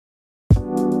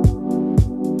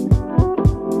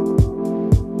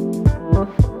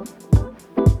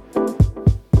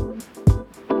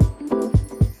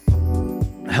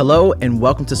Hello and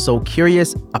welcome to So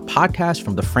Curious, a podcast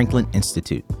from the Franklin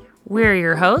Institute. We're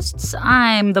your hosts.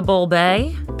 I'm the Bull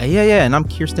Bay. Yeah, and I'm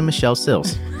Kirsten Michelle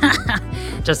Sills.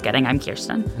 Just kidding, I'm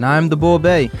Kirsten. And I'm the Bull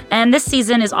Bay. And this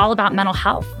season is all about mental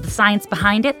health, the science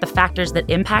behind it, the factors that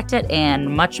impact it,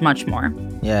 and much, much more.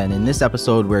 Yeah, and in this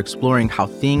episode, we're exploring how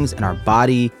things in our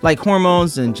body, like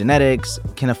hormones and genetics,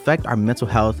 can affect our mental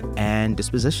health and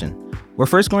disposition. We're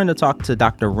first going to talk to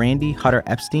Dr. Randy Hutter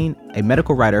Epstein, a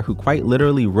medical writer who quite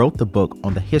literally wrote the book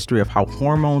on the history of how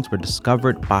hormones were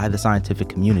discovered by the scientific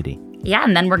community. Yeah,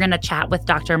 and then we're going to chat with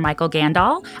Dr. Michael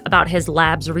Gandal about his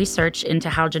lab's research into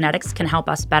how genetics can help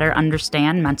us better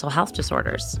understand mental health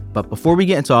disorders. But before we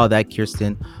get into all that,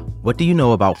 Kirsten, what do you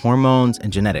know about hormones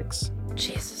and genetics?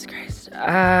 Jesus Christ.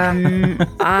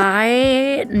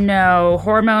 I know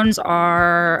hormones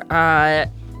are...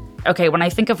 Okay, when I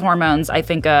think of hormones, I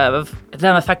think of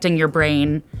them affecting your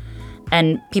brain.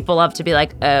 And people love to be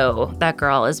like, oh, that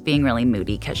girl is being really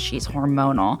moody because she's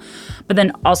hormonal. But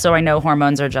then also I know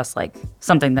hormones are just like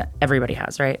something that everybody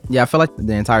has, right? Yeah, I feel like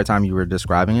the entire time you were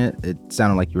describing it, it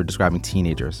sounded like you were describing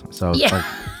teenagers. So yeah.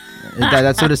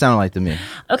 That's what it sounded like to me.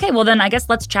 Okay, well then I guess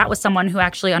let's chat with someone who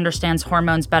actually understands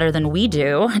hormones better than we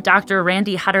do. Dr.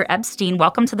 Randy Hutter Epstein,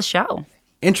 welcome to the show.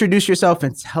 Introduce yourself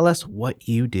and tell us what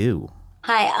you do.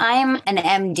 Hi, I'm an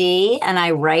MD and I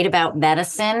write about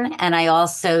medicine, and I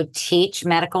also teach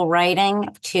medical writing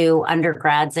to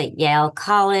undergrads at Yale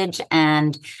College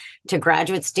and to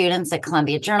graduate students at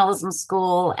Columbia Journalism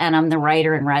School, and I'm the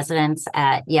writer in residence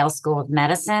at Yale School of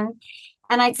Medicine.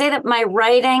 And I'd say that my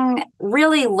writing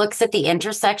really looks at the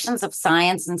intersections of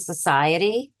science and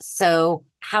society. So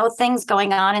how things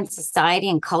going on in society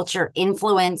and culture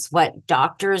influence what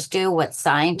doctors do, what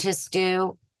scientists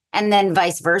do, and then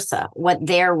vice versa, what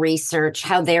their research,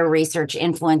 how their research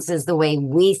influences the way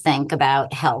we think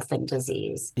about health and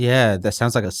disease. Yeah, that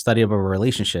sounds like a study of a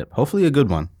relationship. Hopefully a good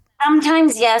one.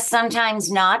 Sometimes yes,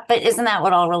 sometimes not. But isn't that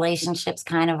what all relationships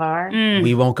kind of are?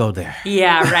 We won't go there.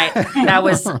 Yeah, right.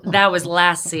 That was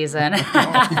last season.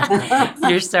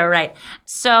 You're so right.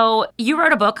 So you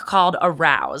wrote a book called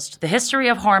Aroused, The History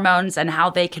of Hormones and How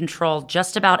They Control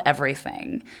Just About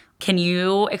Everything. Can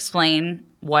you explain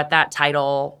what that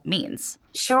title means?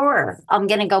 Sure. I'm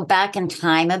going to go back in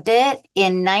time a bit.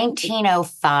 In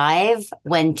 1905,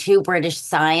 when two British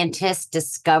scientists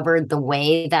discovered the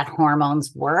way that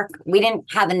hormones work, we didn't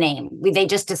have a name. They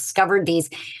just discovered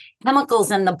these chemicals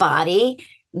in the body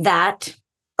that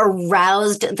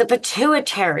aroused the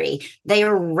pituitary. They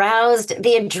aroused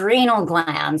the adrenal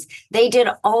glands. They did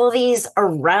all these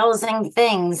arousing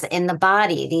things in the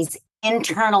body, these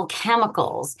internal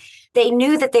chemicals. They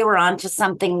knew that they were onto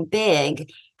something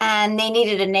big and they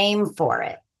needed a name for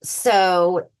it.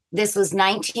 So this was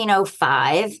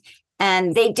 1905.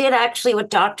 And they did actually what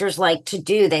doctors like to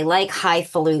do. They like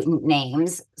highfalutin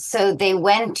names. So they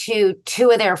went to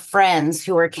two of their friends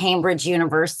who were Cambridge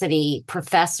University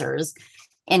professors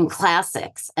in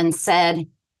classics and said,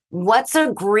 what's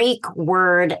a Greek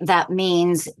word that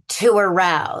means to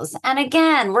arouse? And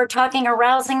again, we're talking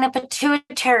arousing the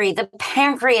pituitary, the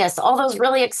pancreas, all those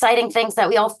really exciting things that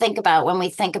we all think about when we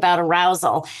think about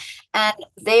arousal. And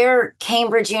their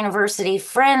Cambridge University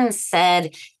friends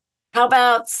said, how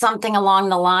about something along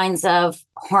the lines of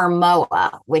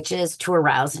hormoa, which is to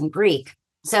arouse in Greek?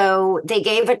 So they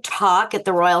gave a talk at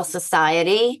the Royal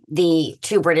Society, the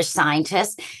two British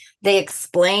scientists. They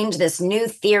explained this new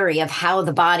theory of how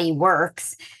the body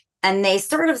works, and they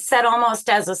sort of said almost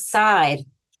as a side,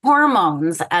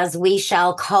 hormones, as we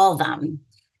shall call them.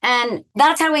 And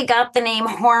that's how we got the name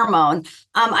hormone.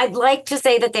 I'd like to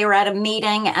say that they were at a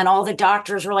meeting and all the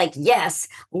doctors were like, yes,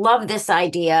 love this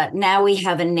idea. Now we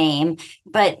have a name.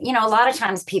 But, a lot of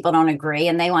times people don't agree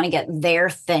and they want to get their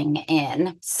thing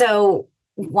in. So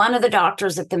one of the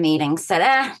doctors at the meeting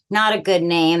said, not a good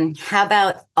name. How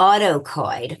about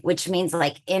autocoid, which means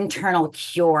like internal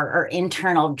cure or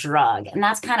internal drug. And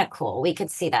that's kind of cool. We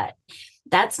could see that.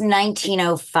 That's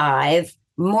 1905.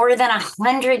 More than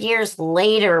 100 years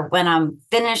later, when I'm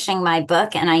finishing my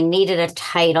book and I needed a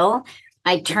title,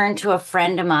 I turned to a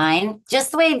friend of mine,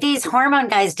 just the way these hormone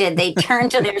guys did. They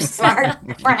turned to their smart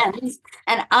friends.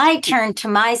 And I turned to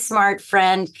my smart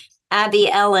friend,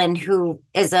 Abby Ellen, who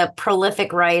is a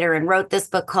prolific writer and wrote this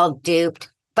book called Duped.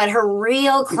 But her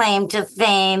real claim to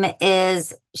fame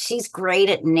is she's great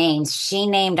at names. She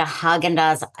named a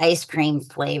Haagen-Dazs ice cream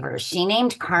flavor. She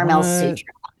named Carmel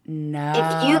Sutra. No.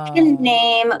 If you can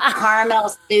name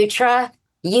Carmel Sutra,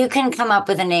 you can come up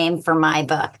with a name for my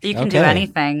book. You can do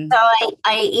anything. So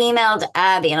I emailed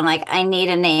Abby and I'm like, I need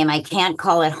a name. I can't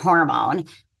call it hormone.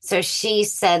 So she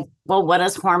said, well, what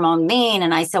does hormone mean?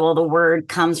 And I said, well, the word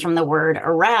comes from the word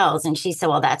arouse. And she said,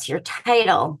 well, that's your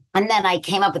title. And then I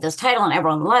came up with this title and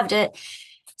everyone loved it.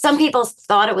 Some people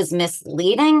thought it was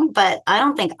misleading, but I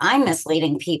don't think I'm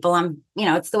misleading people.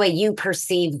 It's the way you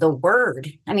perceive the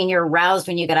word. I mean, you're aroused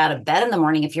when you get out of bed in the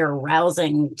morning if you're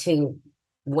arousing to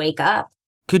wake up.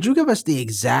 Could you give us the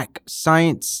exact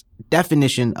science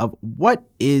definition of what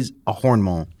is a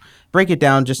hormone? Break it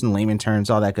down just in layman terms,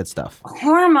 all that good stuff.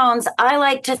 Hormones, I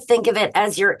like to think of it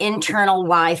as your internal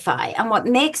Wi-Fi. And what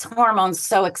makes hormones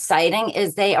so exciting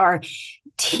is they are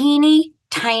teeny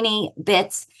tiny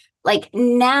bits, like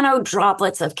nano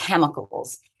droplets of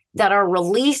chemicals that are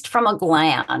released from a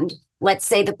gland, let's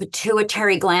say the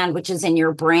pituitary gland, which is in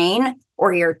your brain,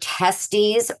 or your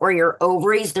testes or your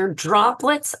ovaries. They're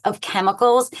droplets of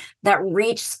chemicals that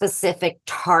reach specific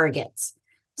targets.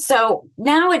 So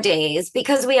nowadays,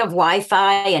 because we have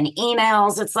Wi-Fi and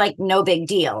emails, it's like no big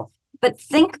deal. But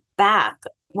think back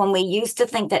when we used to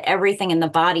think that everything in the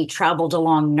body traveled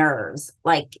along nerves,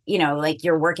 like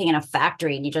you're working in a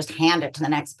factory and you just hand it to the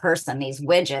next person, these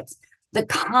widgets. The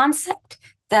concept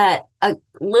that a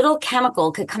little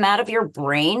chemical could come out of your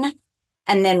brain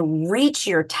and then reach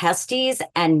your testes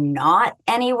and not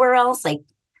anywhere else, like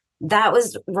that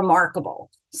was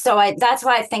remarkable. So that's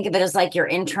why I think of it as like your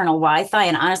internal Wi-Fi.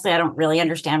 And honestly, I don't really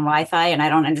understand Wi-Fi and I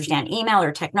don't understand email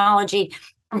or technology.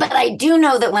 But I do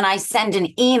know that when I send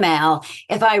an email,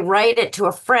 if I write it to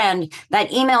a friend,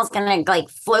 that email is going to like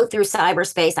float through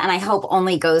cyberspace and I hope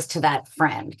only goes to that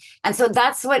friend. And so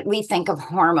that's what we think of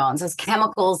hormones as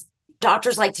chemicals.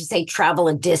 Doctors like to say travel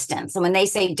a distance. And when they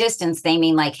say distance, they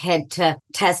mean like head to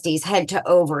testes, head to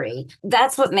ovary.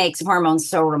 That's what makes hormones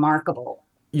so remarkable.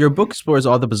 Your book explores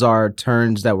all the bizarre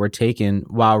turns that were taken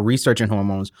while researching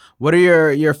hormones. What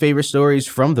are your favorite stories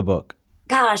from the book?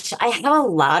 Gosh, I have a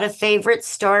lot of favorite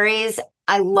stories.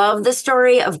 I love the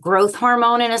story of growth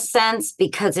hormone in a sense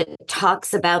because it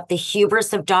talks about the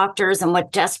hubris of doctors and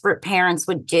what desperate parents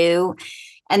would do.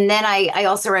 And then I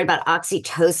also read about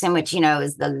oxytocin, which,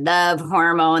 is the love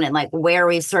hormone and like where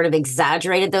we've sort of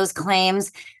exaggerated those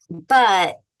claims.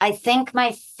 But I think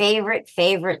my favorite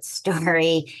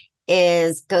story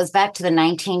goes back to the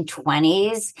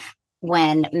 1920s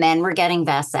when men were getting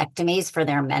vasectomies for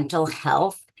their mental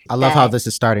health. I love how this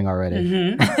is starting already.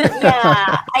 Mm-hmm.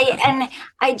 Yeah.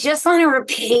 I just want to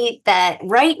repeat that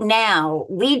right now,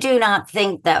 we do not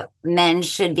think that men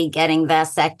should be getting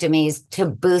vasectomies to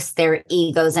boost their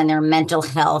egos and their mental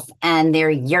health and their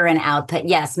urine output.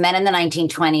 Yes, men in the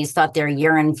 1920s thought their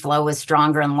urine flow was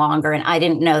stronger and longer. And I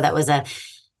didn't know that was a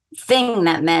thing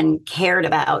that men cared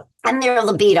about. And their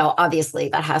libido, obviously,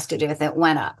 that has to do with it,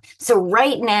 went up. So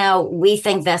right now, we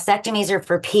think vasectomies are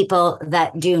for people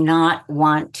that do not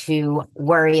want to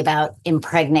worry about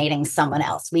impregnating someone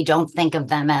else. We don't think of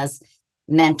them as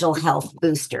mental health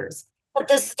boosters. But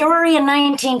the story in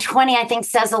 1920, I think,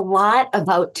 says a lot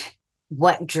about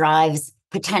what drives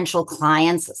potential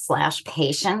clients /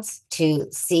 patients to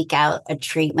seek out a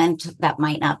treatment that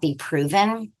might not be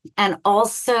proven. And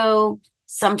also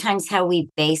sometimes how we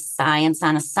base science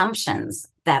on assumptions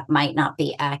that might not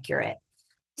be accurate.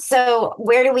 So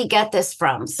where do we get this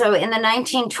from? So in the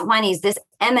 1920s, this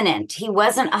eminent, he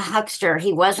wasn't a huckster,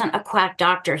 he wasn't a quack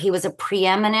doctor, he was a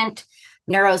preeminent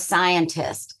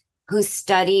neuroscientist who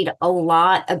studied a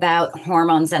lot about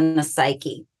hormones and the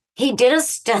psyche. He did a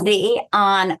study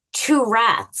on 2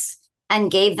 rats and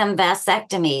gave them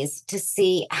vasectomies to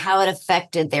see how it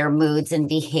affected their moods and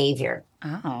behavior.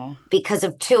 Oh. Because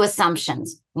of 2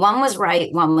 assumptions. One was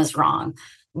right, one was wrong.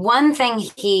 One thing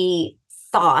he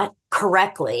thought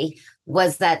correctly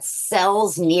was that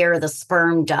cells near the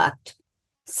sperm duct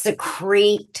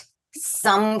secrete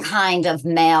some kind of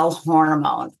male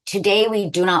hormone. Today, we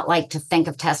do not like to think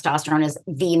of testosterone as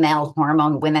the male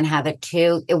hormone. Women have it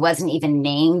too. It wasn't even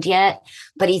named yet,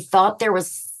 but he thought there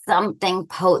was something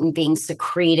potent being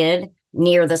secreted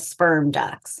near the sperm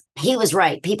ducts. He was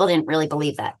right. People didn't really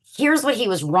believe that. Here's what he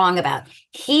was wrong about.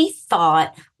 He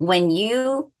thought when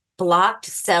you blocked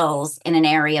cells in an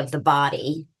area of the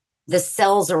body, the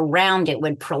cells around it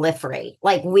would proliferate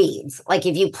like weeds. Like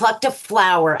if you plucked a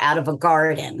flower out of a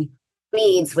garden,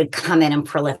 weeds would come in and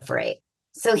proliferate.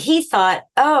 So he thought,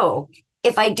 oh,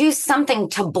 if I do something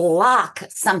to block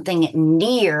something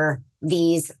near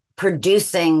these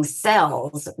producing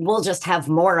cells, we'll just have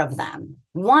more of them.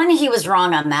 1, he was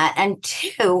wrong on that. And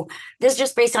 2, this is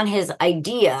just based on his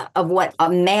idea of what a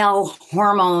male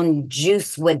hormone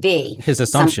juice would be. His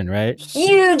assumption, right?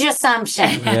 Huge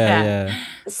assumption. Yeah.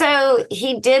 So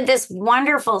he did this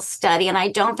wonderful study, and I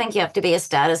don't think you have to be a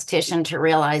statistician to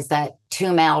realize that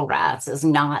 2 male rats is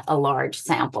not a large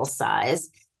sample size.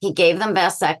 He gave them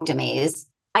vasectomies.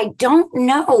 I don't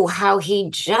know how he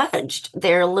judged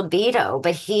their libido,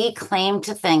 but he claimed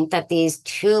to think that these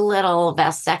two little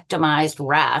vasectomized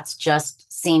rats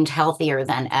just seemed healthier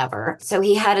than ever. So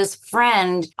he had his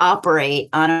friend operate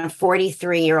on a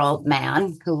 43-year-old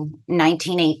man who,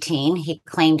 1918, he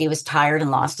claimed he was tired and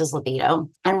lost his libido.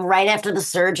 And right after the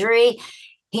surgery,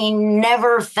 he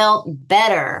never felt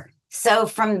better. So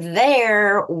from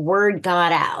there, word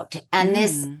got out. And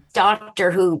this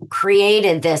doctor who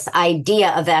created this idea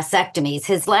of vasectomies,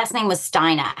 his last name was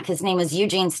Steinak. His name was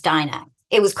Eugene Steinak.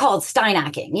 It was called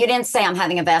Steinacking. You didn't say, I'm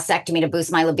having a vasectomy to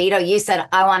boost my libido. You said,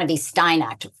 I want to be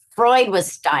Steinacked. Freud was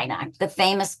Steinacked. The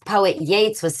famous poet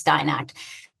Yeats was Steinacked.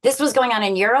 This was going on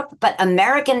in Europe, but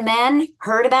American men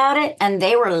heard about it and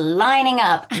they were lining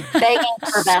up, begging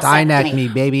for vasectomy. Steinak me,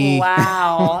 baby.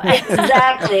 Wow.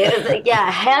 Exactly. It was like,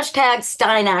 yeah, hashtag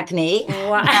Steinak me.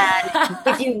 Wow. And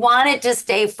if you wanted to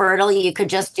stay fertile, you could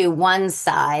just do one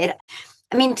side.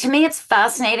 I mean, to me, it's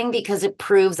fascinating because it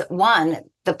proves, one,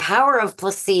 the power of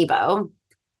placebo,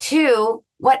 two,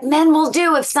 what men will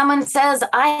do if someone says,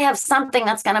 I have something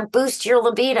that's going to boost your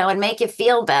libido and make you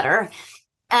feel better.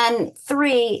 And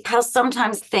three, how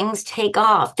sometimes things take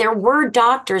off. There were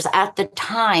doctors at the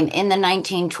time in the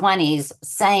 1920s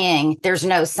saying there's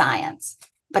no science,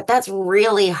 but that's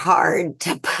really hard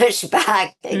to push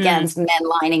back against men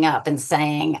lining up and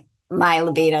saying, my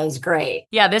libido is great.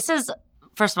 Yeah, this is,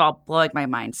 first of all, blowing my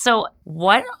mind. So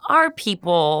what are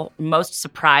people most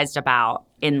surprised about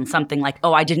in something like,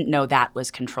 oh, I didn't know that was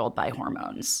controlled by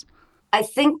hormones? I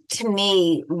think, to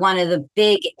me, one of the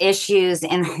big issues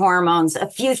in hormones, a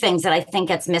few things that I think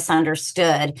gets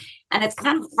misunderstood, and it's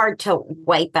kind of hard to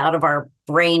wipe out of our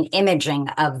brain imaging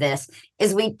of this,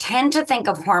 is we tend to think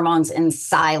of hormones in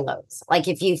silos. Like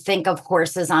if you think of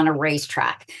horses on a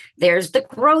racetrack, there's the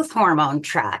growth hormone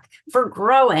track for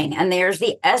growing, and there's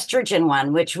the estrogen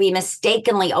one, which we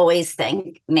mistakenly always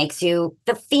think makes you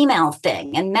the female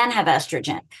thing, and men have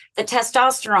estrogen, the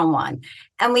testosterone one.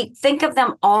 And we think of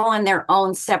them all in their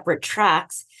own separate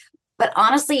tracks. But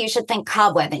honestly, you should think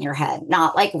cobweb in your head,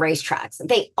 not like racetracks.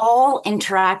 They all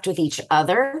interact with each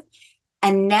other.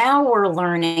 And now we're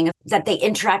learning that they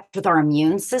interact with our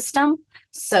immune system.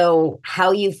 So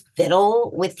how you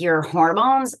fiddle with your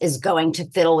hormones is going to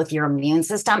fiddle with your immune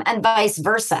system, and vice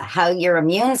versa. How your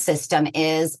immune system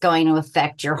is going to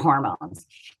affect your hormones.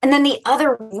 And then the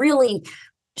other really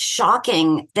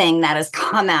shocking thing that has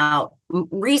come out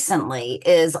recently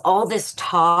is all this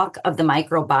talk of the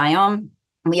microbiome.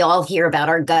 We all hear about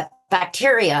our gut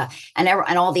bacteria and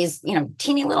all these,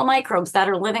 teeny little microbes that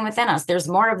are living within us. There's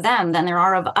more of them than there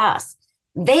are of us.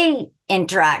 They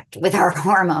interact with our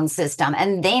hormone system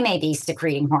and they may be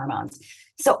secreting hormones.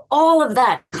 So all of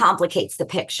that complicates the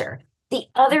picture. The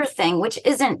other thing, which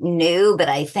isn't new, but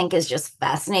I think is just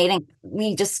fascinating,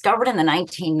 we discovered in the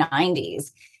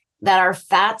 1990s that our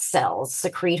fat cells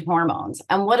secrete hormones.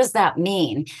 And what does that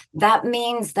mean? That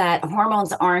means that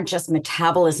hormones aren't just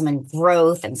metabolism and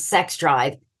growth and sex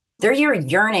drive. They're your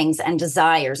yearnings and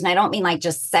desires. And I don't mean like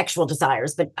just sexual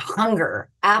desires, but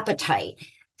hunger, appetite.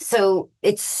 So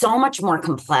it's so much more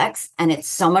complex and it's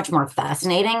so much more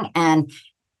fascinating. And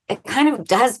it kind of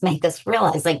does make us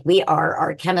realize like we are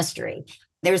our chemistry.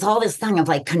 There's all this thing of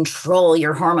like control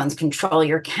your hormones, control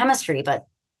your chemistry, but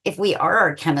if we are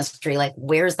our chemistry, like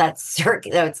where's that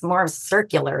it's more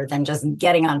circular than just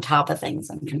getting on top of things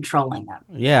and controlling them.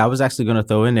 Yeah, I was actually going to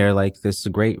throw in there like this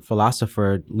great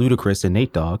philosopher, Ludacris and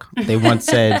Nate Dogg. They once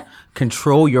said,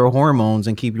 control your hormones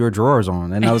and keep your drawers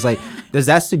on. And I was like, does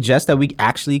that suggest that we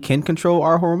actually can control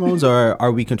our hormones, or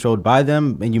are we controlled by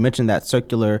them? And you mentioned that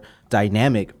circular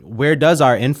dynamic. Where does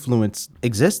our influence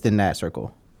exist in that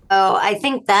circle? Oh, I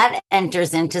think that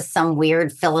enters into some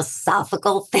weird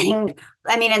philosophical thing.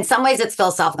 I mean, in some ways it's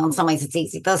philosophical, in some ways it's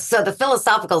easy. So the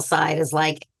philosophical side is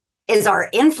like, is our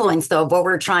influence, though, of what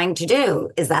we're trying to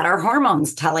do, is that our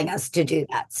hormones telling us to do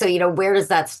that? So, where does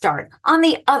that start? On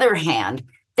the other hand,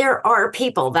 there are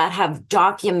people that have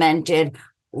documented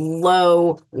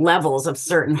low levels of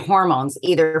certain hormones,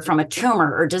 either from a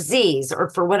tumor or disease or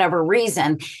for whatever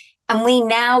reason. And we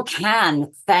now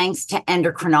can, thanks to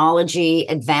endocrinology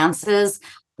advances,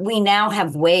 we now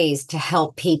have ways to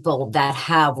help people that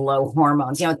have low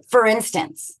hormones. For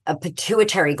instance, a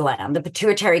pituitary gland, the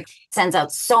pituitary sends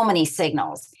out so many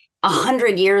signals.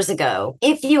 100 years ago,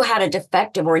 if you had a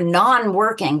defective or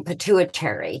non-working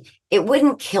pituitary, it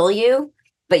wouldn't kill you,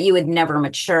 but you would never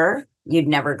mature. You'd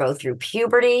never go through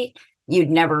puberty. You'd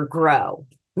never grow.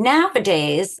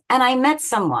 Nowadays, and I met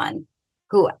someone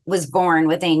who was born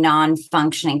with a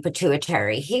non-functioning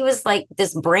pituitary. He was like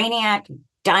this brainiac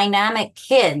dynamic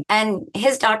kid. And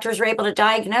his doctors were able to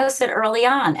diagnose it early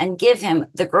on and give him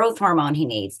the growth hormone he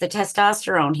needs, the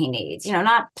testosterone he needs,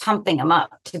 not pumping him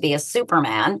up to be a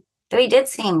Superman. Though he did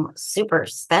seem super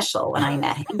special when I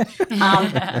met him.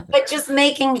 But just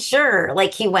making sure,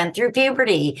 like, he went through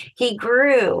puberty, he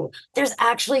grew. There's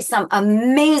actually some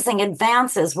amazing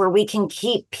advances where we can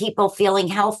keep people feeling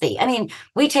healthy. I mean,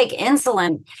 we take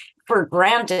insulin for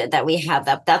granted that we have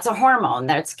that. That's a hormone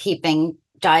that's keeping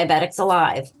diabetics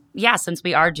alive. Yeah, since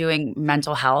we are doing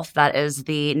mental health, that is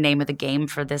the name of the game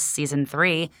for this season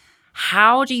 3.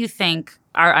 How do you think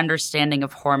our understanding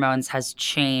of hormones has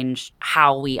changed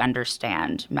how we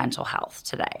understand mental health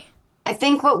today? I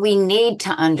think what we need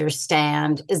to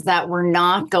understand is that we're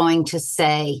not going to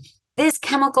say, this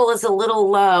chemical is a little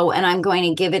low and I'm going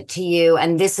to give it to you,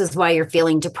 and this is why you're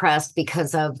feeling depressed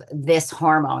because of this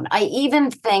hormone. I even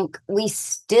think we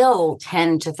still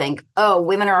tend to think, oh,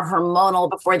 women are hormonal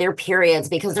before their periods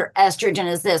because their estrogen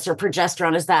is this or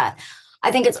progesterone is that.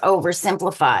 I think it's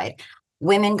oversimplified.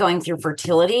 Women going through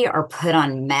fertility are put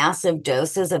on massive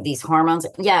doses of these hormones.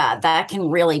 Yeah, that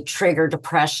can really trigger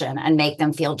depression and make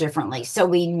them feel differently. So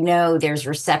we know there's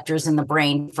receptors in the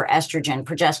brain for estrogen,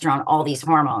 progesterone, all these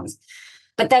hormones.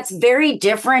 But that's very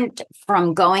different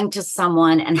from going to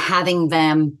someone and having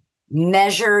them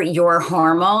measure your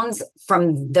hormones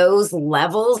from those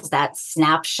levels, that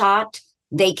snapshot.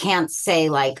 They can't say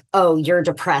like, oh, you're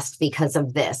depressed because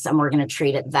of this, and we're going to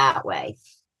treat it that way.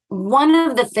 One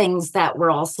of the things that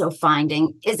we're also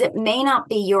finding is it may not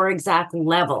be your exact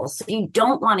level. So you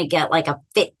don't want to get like a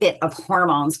Fitbit of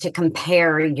hormones to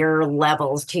compare your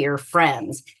levels to your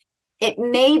friends. It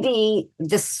may be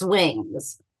the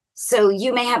swings. So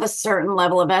you may have a certain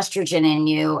level of estrogen in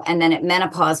you, and then at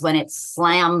menopause, when it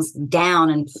slams down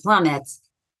and plummets,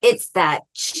 it's that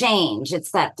change,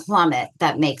 it's that plummet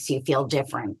that makes you feel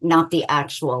different, not the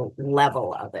actual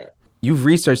level of it. You've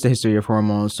researched the history of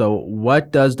hormones, so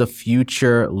what does the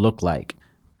future look like?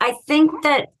 I think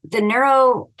that the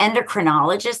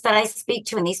neuroendocrinologists that I speak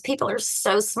to, and these people are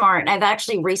so smart, and I've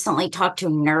actually recently talked to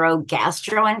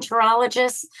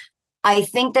neurogastroenterologists. I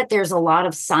think that there's a lot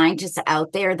of scientists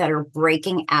out there that are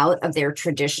breaking out of their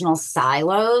traditional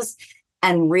silos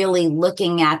and really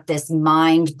looking at this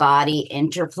mind-body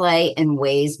interplay in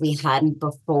ways we hadn't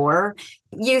before.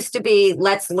 It used to be,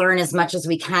 let's learn as much as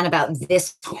we can about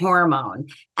this hormone.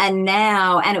 And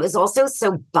now, and it was also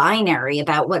so binary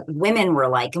about what women were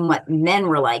like and what men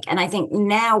were like. And I think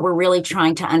now we're really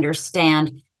trying to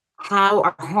understand how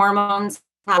our hormones,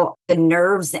 how the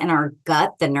nerves in our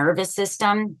gut, the nervous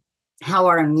system, how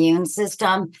our immune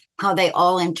system, how they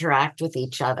all interact with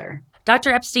each other.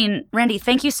 Dr. Epstein, Randi,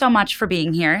 thank you so much for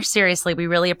being here. Seriously, we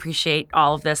really appreciate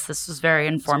all of this. This was very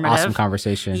informative. Awesome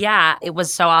conversation. Yeah, it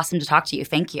was so awesome to talk to you.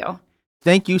 Thank you.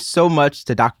 Thank you so much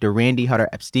to Dr. Randi Hutter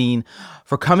Epstein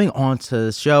for coming on to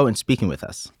the show and speaking with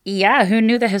us. Yeah, who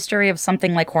knew the history of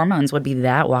something like hormones would be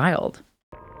that wild?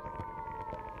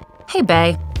 Hey,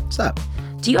 Bae. What's up?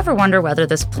 Do you ever wonder whether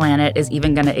this planet is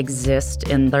even going to exist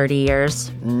in 30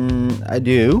 years? I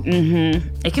do.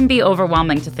 It can be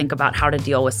overwhelming to think about how to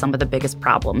deal with some of the biggest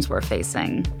problems we're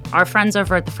facing. Our friends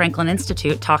over at the Franklin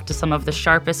Institute talked to some of the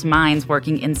sharpest minds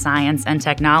working in science and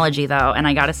technology, though, and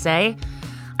I gotta say,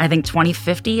 I think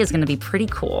 2050 is going to be pretty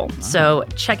cool. Wow. So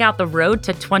check out The Road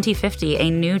to 2050,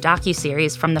 a new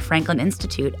docuseries from the Franklin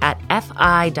Institute at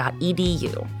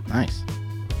fi.edu. Nice.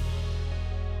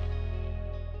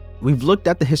 We've looked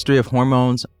at the history of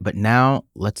hormones, but now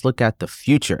let's look at the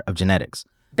future of genetics.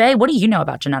 Bae, what do you know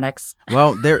about genetics?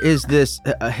 Well, there is this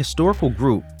a historical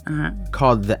group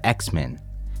called the X-Men.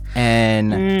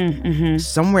 And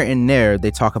somewhere in there,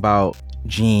 they talk about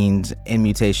genes and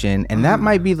mutation, and that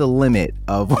might be the limit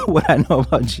of what I know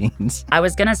about genes. I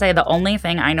was going to say the only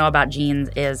thing I know about genes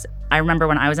is I remember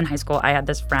when I was in high school, I had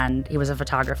this friend, he was a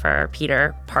photographer,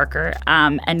 Peter Parker,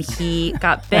 and he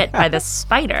got bit by this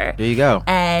spider. There you go.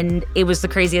 And it was the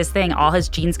craziest thing. All his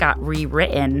genes got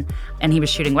rewritten, and he was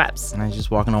shooting webs. And he's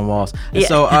just walking on walls. And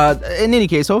so in any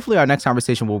case, hopefully our next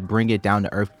conversation will bring it down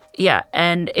to earth. Yeah,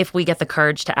 and if we get the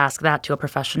courage to ask that to a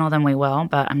professional, then we will.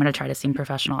 But I'm going to try to seem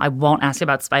professional. I won't ask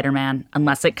about Spider-Man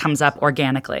unless it comes up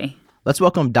organically. Let's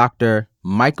welcome Dr.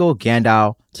 Michael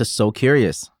Gandau to So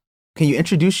Curious. Can you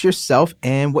introduce yourself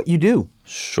and what you do?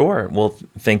 Sure. Well,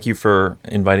 thank you for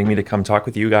inviting me to come talk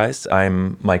with you guys.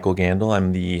 I'm Michael Gandau.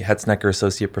 I'm the Hetznecker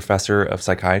Associate Professor of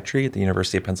Psychiatry at the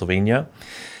University of Pennsylvania.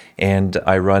 And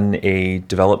I run a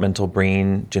developmental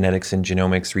brain genetics and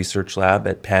genomics research lab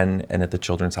at Penn and at the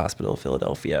Children's Hospital of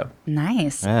Philadelphia.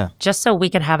 Nice. Yeah. Just so we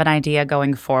could have an idea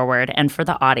going forward, and for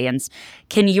the audience,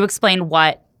 can you explain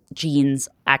what genes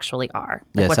actually are?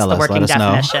 Like, Yeah, what's tell the us, working let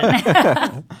us know.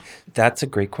 definition? That's a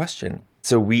great question.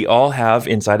 So we all have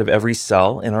inside of every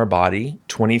cell in our body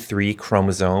 23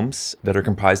 chromosomes that are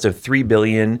comprised of 3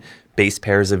 billion base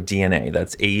pairs of DNA.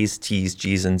 That's A's, T's,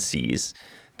 G's, and C's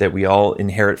that we all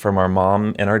inherit from our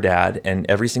mom and our dad. And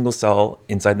every single cell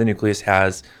inside the nucleus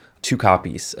has 2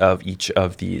 copies of each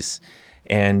of these.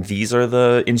 And these are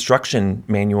the instruction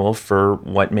manual for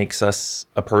what makes us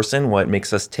a person, what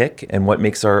makes us tick, and what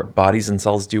makes our bodies and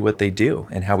cells do what they do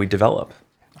and how we develop.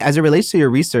 As it relates to your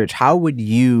research, how would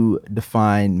you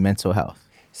define mental health?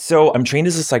 So I'm trained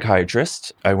as a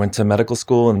psychiatrist. I went to medical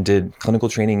school and did clinical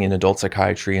training in adult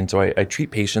psychiatry. And so I treat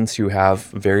patients who have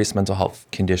various mental health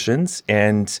conditions.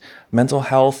 And mental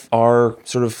health are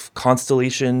sort of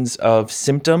constellations of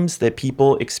symptoms that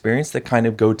people experience that kind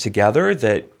of go together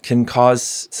that can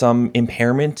cause some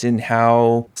impairment in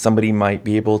how somebody might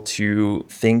be able to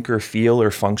think or feel or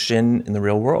function in the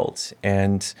real world.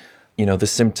 And the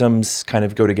symptoms kind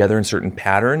of go together in certain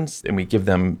patterns, and we give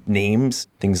them names,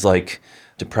 things like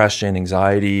depression,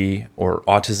 anxiety, or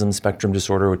autism spectrum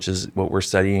disorder, which is what we're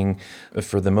studying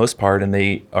for the most part. And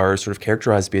they are sort of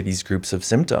characterized by these groups of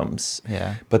symptoms.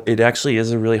 Yeah. But it actually is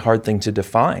a really hard thing to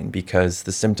define because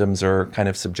the symptoms are kind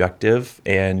of subjective,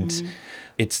 and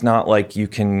it's not like you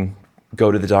can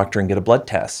go to the doctor and get a blood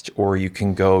test, or you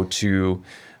can go to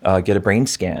get a brain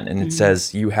scan and it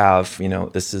says you have,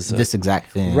 this is This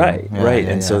exact thing. right. Yeah, Right.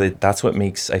 yeah, And yeah. so that's what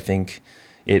makes, I think,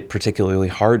 it particularly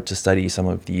hard to study some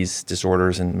of these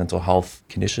disorders and mental health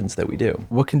conditions that we do.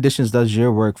 What conditions does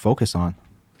your work focus on?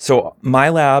 So my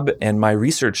lab and my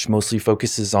research mostly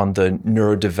focuses on the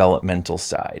neurodevelopmental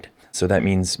side. So that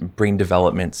means brain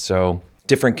development. So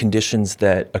different conditions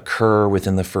that occur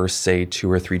within the first, say, 2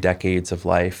 or 3 decades of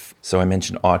life. So I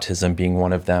mentioned autism being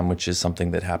one of them, which is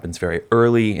something that happens very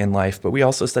early in life. But we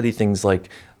also study things like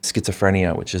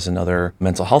schizophrenia, which is another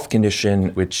mental health condition,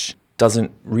 which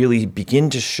doesn't really begin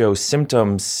to show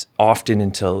symptoms often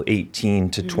until 18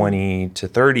 to 20 to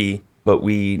 30. But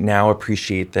we now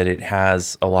appreciate that it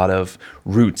has a lot of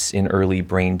roots in early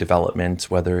brain development,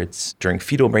 whether it's during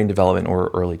fetal brain development or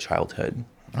early childhood.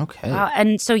 Okay.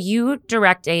 And so you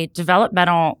direct a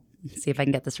developmental, let's see if I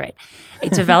can get this right, a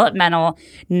developmental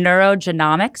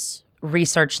neurogenomics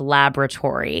research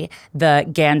laboratory, the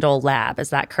Gandel Lab. Is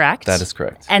that correct? That is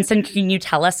correct. And so can you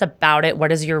tell us about it? What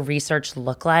does your research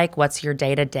look like? What's your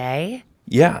day-to-day?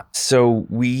 Yeah. So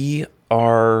we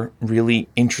are really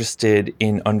interested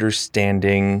in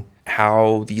understanding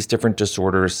how these different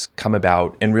disorders come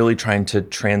about and really trying to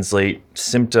translate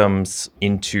symptoms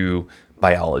into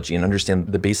biology and understand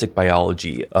the basic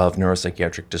biology of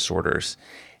neuropsychiatric disorders.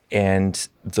 And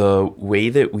the way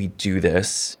that we do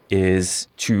this is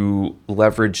to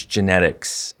leverage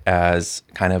genetics as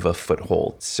kind of a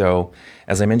foothold. So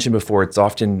as I mentioned before, it's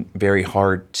often very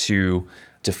hard to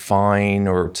define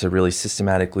or to really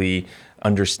systematically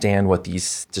understand what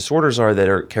these disorders are that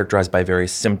are characterized by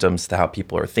various symptoms to how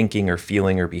people are thinking or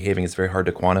feeling or behaving. It's very hard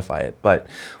to quantify it. But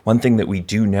one thing that we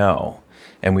do know,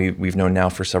 and we've known now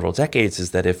for several decades,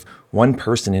 is that if one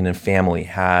person in a family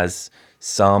has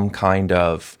some kind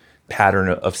of pattern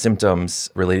of symptoms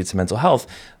related to mental health,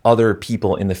 other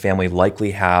people in the family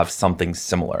likely have something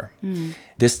similar.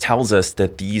 This tells us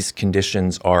that these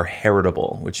conditions are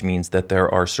heritable, which means that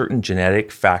there are certain genetic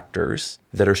factors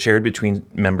that are shared between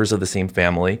members of the same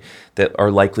family that are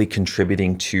likely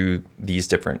contributing to these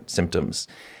different symptoms.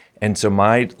 And so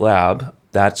my lab,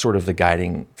 that's sort of the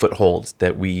guiding foothold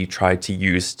that we try to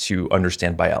use to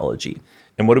understand biology.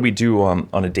 And what do we do on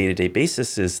a day-to-day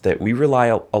basis is that we rely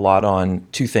a lot on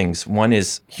 2 things. One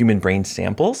is human brain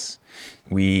samples.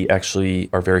 We actually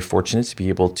are very fortunate to be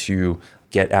able to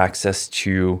get access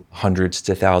to hundreds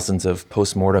to thousands of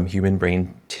postmortem human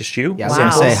brain tissue. Yeah, I was going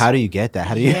to Wow. say, how do you get that?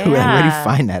 How do you, where do you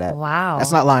find that at? Wow.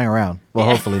 That's not lying around. Well,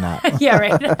 hopefully not. Yeah,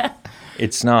 right.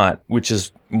 It's not, which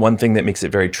is one thing that makes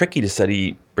it very tricky to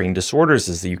study brain disorders,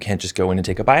 is that you can't just go in and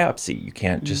take a biopsy. You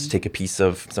can't just take a piece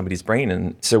of somebody's brain.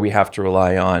 And so we have to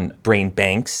rely on brain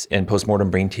banks and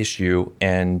postmortem brain tissue,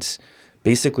 and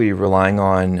basically relying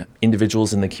on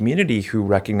individuals in the community who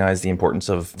recognize the importance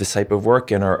of this type of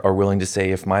work and are willing to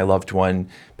say, if my loved one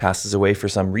passes away for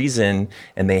some reason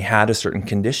and they had a certain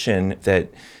condition, that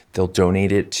they'll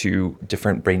donate it to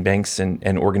different brain banks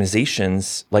and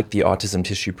organizations like the Autism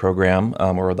Tissue Program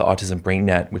or the Autism Brain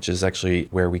Net, which is actually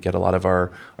where we get a lot of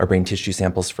our brain tissue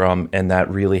samples from. And that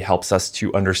really helps us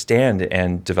to understand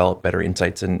and develop better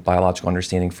insights, and biological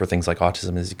understanding for things like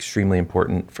autism is extremely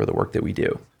important for the work that we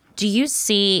do. Do you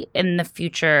see in the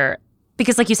future,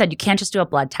 because like you said, you can't just do a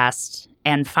blood test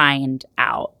and find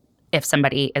out if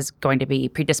somebody is going to be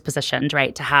predispositioned,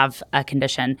 right, to have a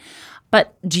condition.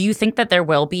 But do you think that there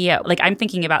will be, I'm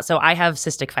thinking about, so I have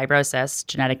cystic fibrosis,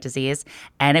 genetic disease,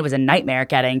 and it was a nightmare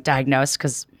getting diagnosed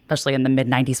because especially in the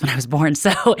mid-90s when I was born.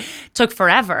 So it took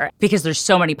forever because there's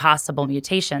so many possible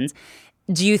mutations.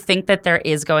 Do you think that there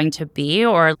is going to be,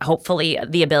 or hopefully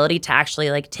the ability to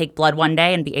actually take blood one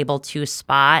day and be able to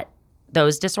spot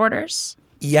those disorders?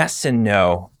 Yes and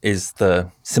no is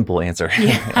the simple answer.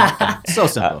 So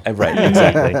simple. Right,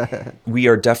 exactly. We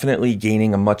are definitely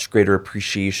gaining a much greater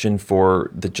appreciation for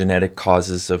the genetic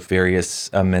causes of various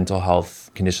mental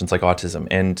health conditions like autism.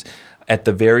 And at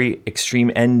the very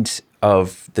extreme end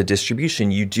of the distribution,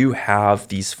 you do have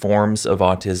these forms of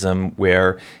autism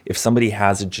where if somebody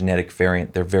has a genetic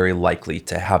variant, they're very likely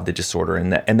to have the disorder.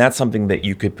 And that's something that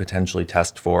you could potentially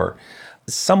test for,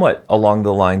 somewhat along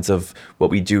the lines of what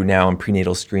we do now in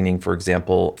prenatal screening, for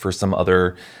example, for some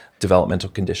other developmental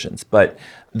conditions. But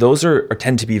those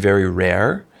tend to be very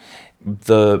rare.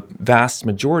 The vast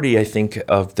majority, I think,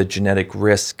 of the genetic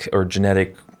risk or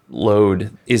genetic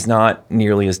load is not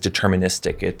nearly as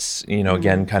deterministic. It's,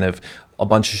 again, kind of a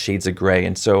bunch of shades of gray.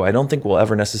 And so I don't think we'll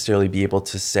ever necessarily be able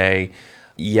to say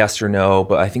yes or no,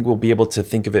 but I think we'll be able to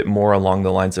think of it more along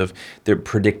the lines of they're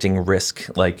predicting risk.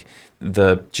 Like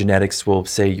the genetics will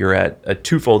say you're at a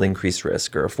twofold increased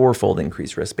risk or a fourfold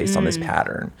increased risk based on this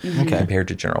pattern compared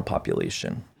to general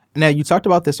population. Now, you talked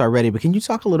about this already, but can you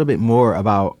talk a little bit more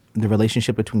about the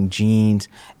relationship between genes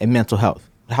and mental health?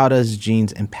 How does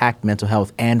genes impact mental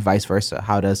health and vice versa?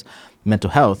 How does mental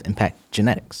health impact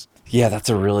genetics? Yeah, that's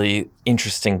a really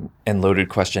interesting and loaded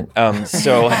question.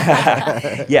 So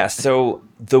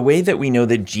the way that we know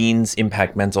that genes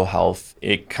impact mental health,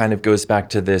 it kind of goes back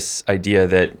to this idea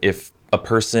that if a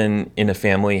person in a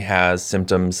family has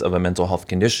symptoms of a mental health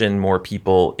condition, more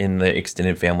people in the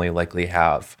extended family likely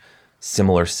have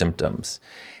similar symptoms.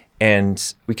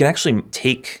 And we can actually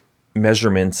take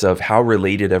measurements of how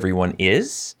related everyone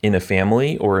is in a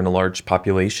family or in a large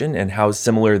population and how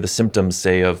similar the symptoms,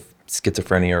 say, of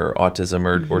schizophrenia or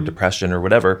autism or depression or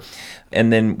whatever.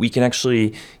 And then we can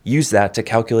actually use that to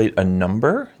calculate a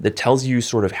number that tells you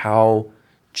sort of how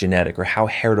genetic or how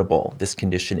heritable this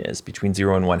condition is between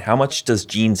 0 and 1. How much does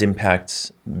genes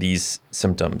impact these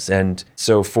symptoms? And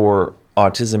so for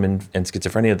autism and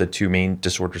schizophrenia, the two main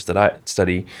disorders that I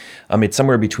study, it's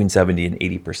somewhere between 70 and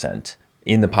 80%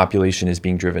 in the population is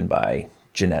being driven by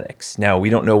genetics. Now, we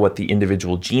don't know what the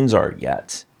individual genes are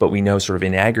yet, but we know sort of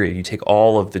in aggregate, you take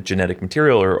all of the genetic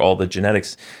material or all the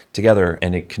genetics together,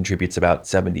 and it contributes about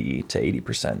 70 to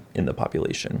 80% in the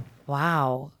population.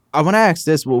 Wow. I want to ask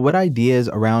this. Well, what ideas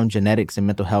around genetics and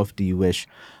mental health do you wish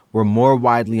were more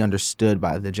widely understood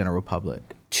by the general public?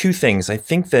 Two things. I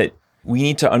think that we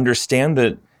need to understand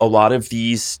that a lot of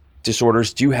these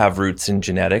disorders do have roots in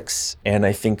genetics, and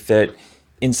I think that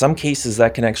in some cases,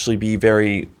 that can actually be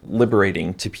very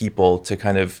liberating to people to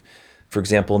kind of, for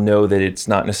example, know that it's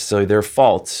not necessarily their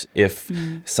fault if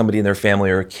somebody in their family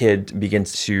or a kid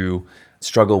begins to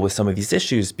struggle with some of these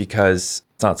issues because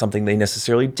it's not something they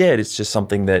necessarily did. It's just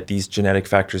something that these genetic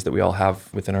factors that we all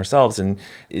have within ourselves. And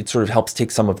it sort of helps take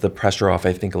some of the pressure off,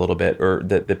 I think, a little bit, or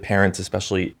that the parents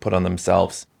especially put on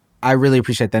themselves. I really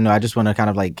appreciate that. No, I just want to kind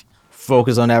of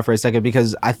focus on that for a second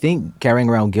because I think carrying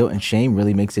around guilt and shame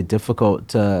really makes it difficult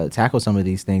to tackle some of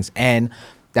these things. And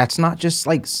that's not just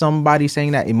somebody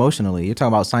saying that emotionally. You're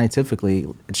talking about scientifically.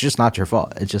 It's just not your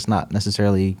fault. It's just not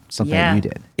necessarily something that you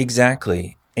did.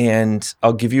 Exactly. And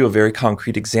I'll give you a very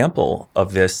concrete example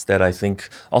of this that I think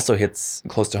also hits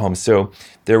close to home. So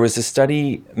there was a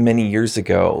study many years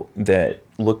ago that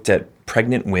looked at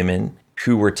pregnant women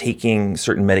who were taking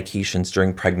certain medications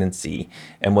during pregnancy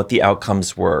and what the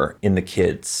outcomes were in the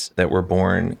kids that were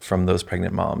born from those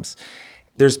pregnant moms.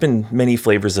 There's been many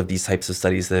flavors of these types of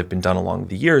studies that have been done along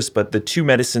the years, but the two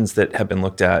medicines that have been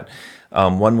looked at,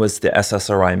 one was the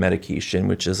SSRI medication,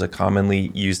 which is a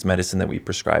commonly used medicine that we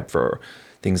prescribe for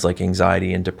things like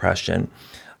anxiety and depression.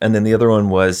 And then the other one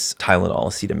was Tylenol,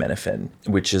 acetaminophen,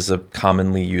 which is a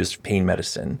commonly used pain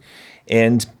medicine.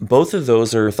 And both of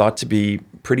those are thought to be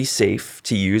pretty safe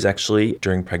to use actually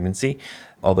during pregnancy,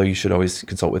 although you should always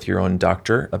consult with your own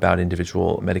doctor about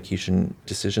individual medication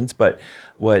decisions. But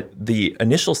what the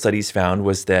initial studies found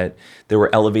was that there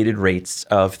were elevated rates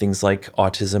of things like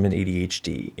autism and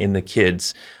ADHD in the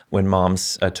kids when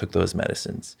moms took those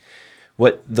medicines.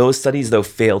 What those studies, though,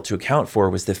 failed to account for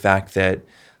was the fact that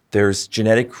there's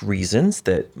genetic reasons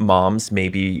that moms may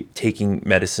be taking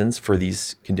medicines for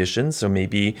these conditions. So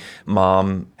maybe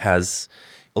mom has,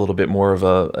 a little bit more of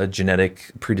a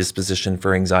genetic predisposition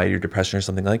for anxiety or depression or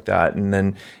something like that, and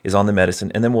then is on the medicine,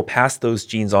 and then will pass those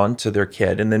genes on to their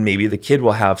kid, and then maybe the kid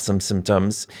will have some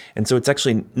symptoms. And so it's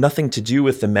actually nothing to do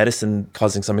with the medicine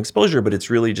causing some exposure, but it's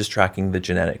really just tracking the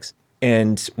genetics.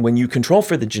 And when you control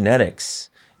for the genetics,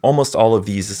 almost all of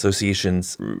these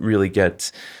associations really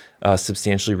get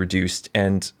substantially reduced.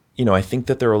 And I think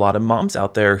that there are a lot of moms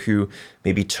out there who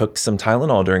maybe took some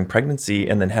Tylenol during pregnancy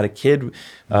and then had a kid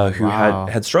who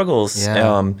had struggles,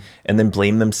 and then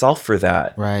blame themselves for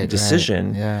that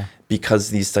decision. Yeah. Because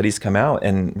these studies come out,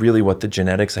 and really what the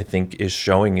genetics, I think, is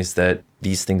showing is that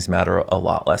these things matter a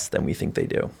lot less than we think they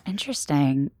do.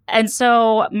 Interesting. And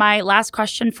so my last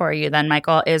question for you then,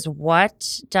 Michael, is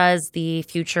what does the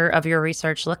future of your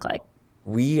research look like?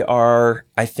 We are,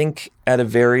 I think, at a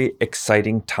very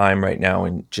exciting time right now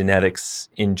in genetics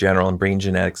in general and brain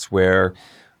genetics, where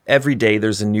every day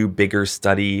there's a new, bigger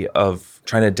study of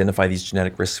trying to identify these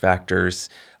genetic risk factors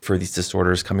for these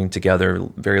disorders coming together,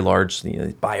 very large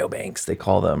biobanks, they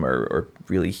call them, or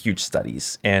really huge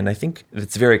studies. And I think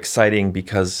it's very exciting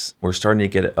because we're starting to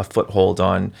get a foothold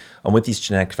on what these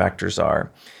genetic factors are.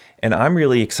 And I'm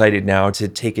really excited now to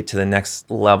take it to the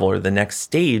next level or the next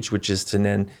stage, which is to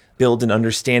then build an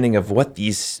understanding of what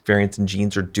these variants and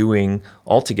genes are doing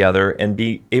altogether and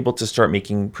be able to start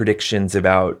making predictions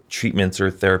about treatments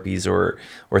or therapies or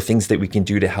things that we can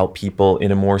do to help people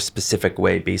in a more specific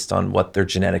way based on what their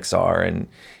genetics are. And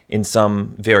in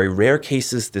some very rare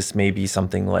cases, this may be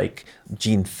something like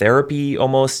gene therapy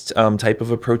almost type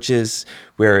of approaches,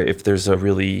 where if there's a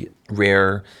really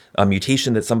rare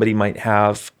mutation that somebody might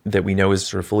have that we know is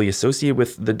sort of fully associated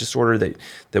with the disorder,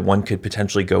 that one could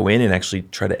potentially go in and actually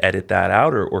try to edit that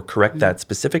out or correct that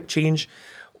specific change.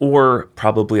 Or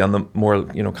probably on the more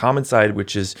common side,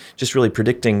 which is just really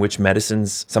predicting which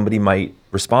medicines somebody might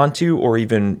respond to, or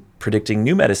even predicting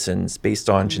new medicines based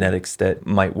on genetics that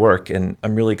might work. And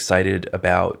I'm really excited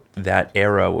about that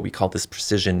era, what we call this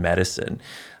precision medicine.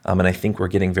 And I think we're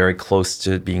getting very close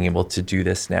to being able to do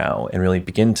this now and really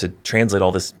begin to translate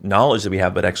all this knowledge that we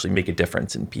have, but actually make a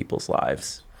difference in people's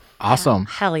lives. Awesome.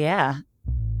 Hell yeah.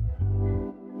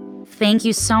 Thank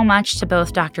you so much to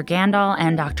both Dr. Gandol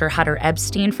and Dr. Hutter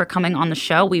Epstein for coming on the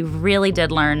show. We really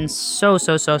did learn so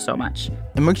much.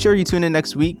 And make sure you tune in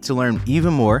next week to learn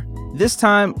even more. This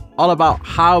time, all about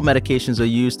how medications are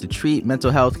used to treat mental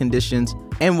health conditions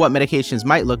and what medications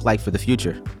might look like for the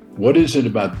future. What is it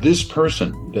about this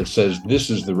person that says this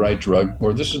is the right drug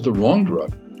or this is the wrong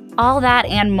drug? All that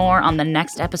and more on the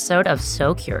next episode of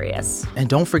So Curious. And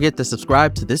don't forget to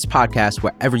subscribe to this podcast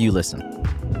wherever you listen.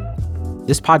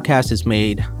 This podcast is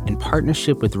made in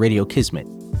partnership with Radio Kismet.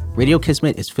 Radio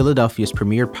Kismet is Philadelphia's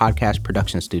premier podcast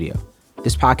production studio.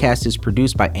 This podcast is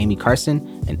produced by Amy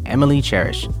Carson and Emily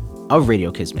Cherish of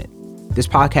Radio Kismet. This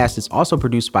podcast is also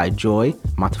produced by Joy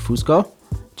Montefusco,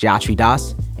 Jatri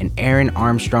Das, and Aaron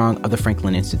Armstrong of the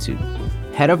Franklin Institute.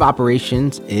 Head of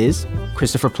operations is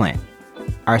Christopher Plant.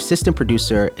 Our assistant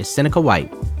producer is Seneca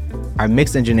White. Our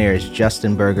mix engineer is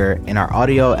Justin Berger, and our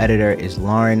audio editor is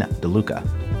Lauren DeLuca.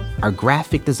 Our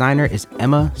graphic designer is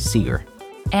Emma Seeger.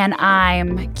 And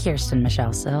I'm Kirsten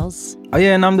Michelle Sills. Oh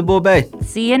yeah, and I'm the Bull Bay.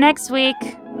 See you next week.